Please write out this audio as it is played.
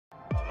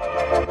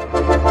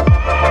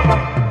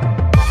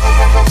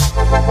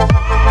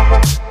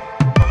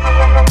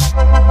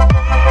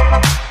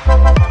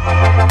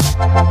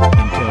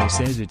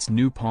its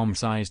new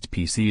palm-sized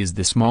PC is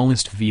the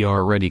smallest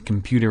VR-ready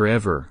computer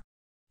ever.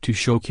 To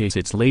showcase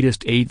its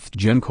latest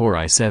 8th-gen Core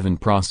i7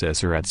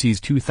 processor at CES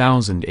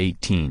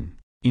 2018,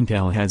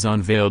 Intel has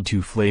unveiled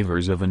two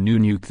flavors of a new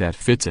NUC that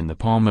fits in the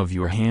palm of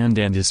your hand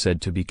and is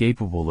said to be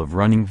capable of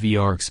running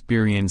VR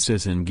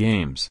experiences in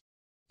games.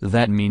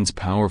 That means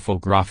powerful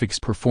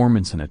graphics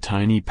performance in a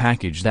tiny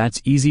package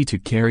that's easy to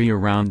carry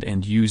around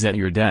and use at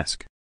your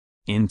desk.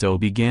 Intel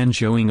began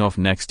showing off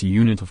next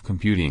unit of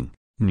computing,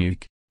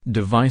 NUC,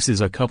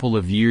 devices a couple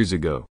of years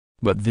ago,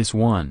 but this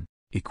one,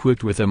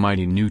 equipped with a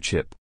mighty new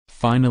chip,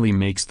 finally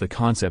makes the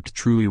concept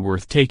truly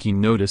worth taking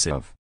notice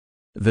of.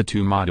 The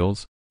two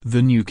models,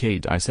 the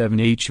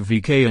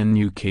NUC8i7HVK and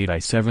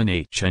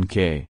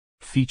NUC8i7HNK,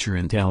 feature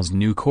Intel's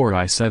new Core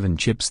i7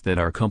 chips that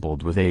are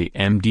coupled with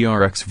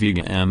AMD RX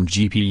Vega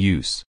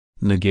GPUs,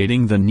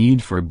 negating the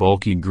need for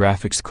bulky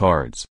graphics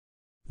cards.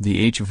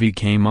 The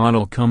HVK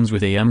model comes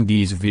with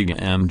AMD's Vega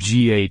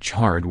GH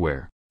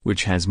hardware,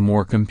 which has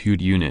more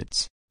compute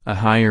units, a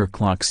higher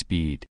clock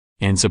speed,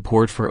 and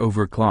support for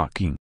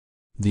overclocking.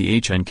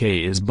 The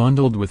HNK is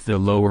bundled with the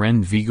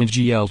lower-end Vega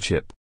GL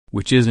chip,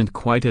 which isn't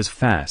quite as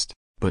fast,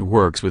 but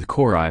works with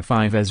Core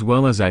i5 as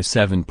well as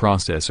i7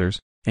 processors,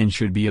 and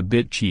should be a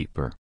bit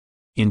cheaper.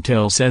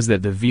 Intel says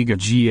that the Vega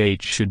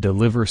GH should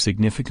deliver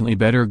significantly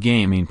better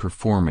gaming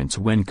performance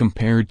when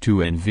compared to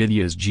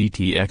NVIDIA's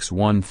GTX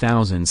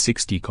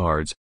 1060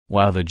 cards,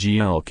 while the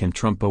GL can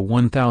trump a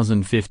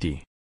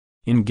 1050.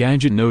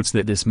 Engadget notes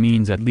that this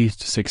means at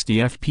least 60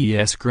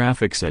 FPS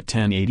graphics at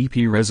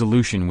 1080p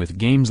resolution with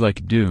games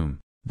like Doom.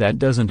 That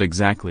doesn't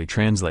exactly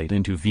translate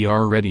into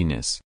VR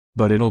readiness,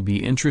 but it'll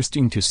be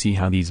interesting to see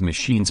how these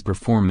machines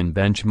perform in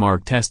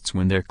benchmark tests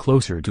when they're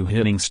closer to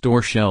hitting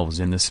store shelves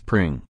in the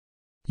spring.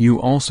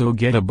 You also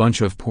get a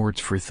bunch of ports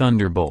for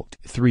Thunderbolt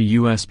 3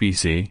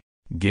 USB-C,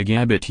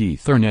 Gigabit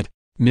Ethernet,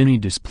 Mini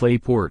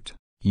DisplayPort,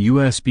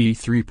 USB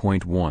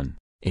 3.1,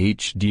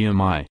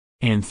 HDMI,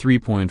 and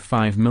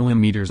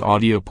 3.5mm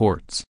audio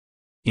ports.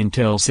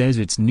 Intel says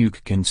its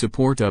NUC can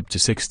support up to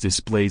 6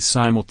 displays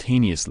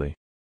simultaneously.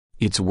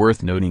 It's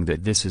worth noting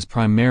that this is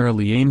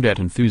primarily aimed at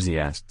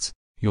enthusiasts.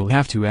 You'll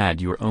have to add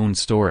your own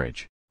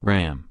storage,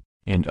 RAM,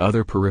 and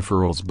other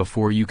peripherals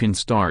before you can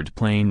start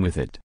playing with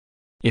it.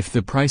 If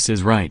the price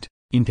is right,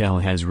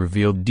 Intel has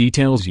revealed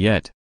details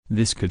yet.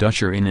 This could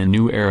usher in a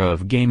new era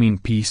of gaming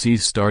PCs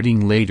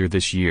starting later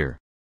this year.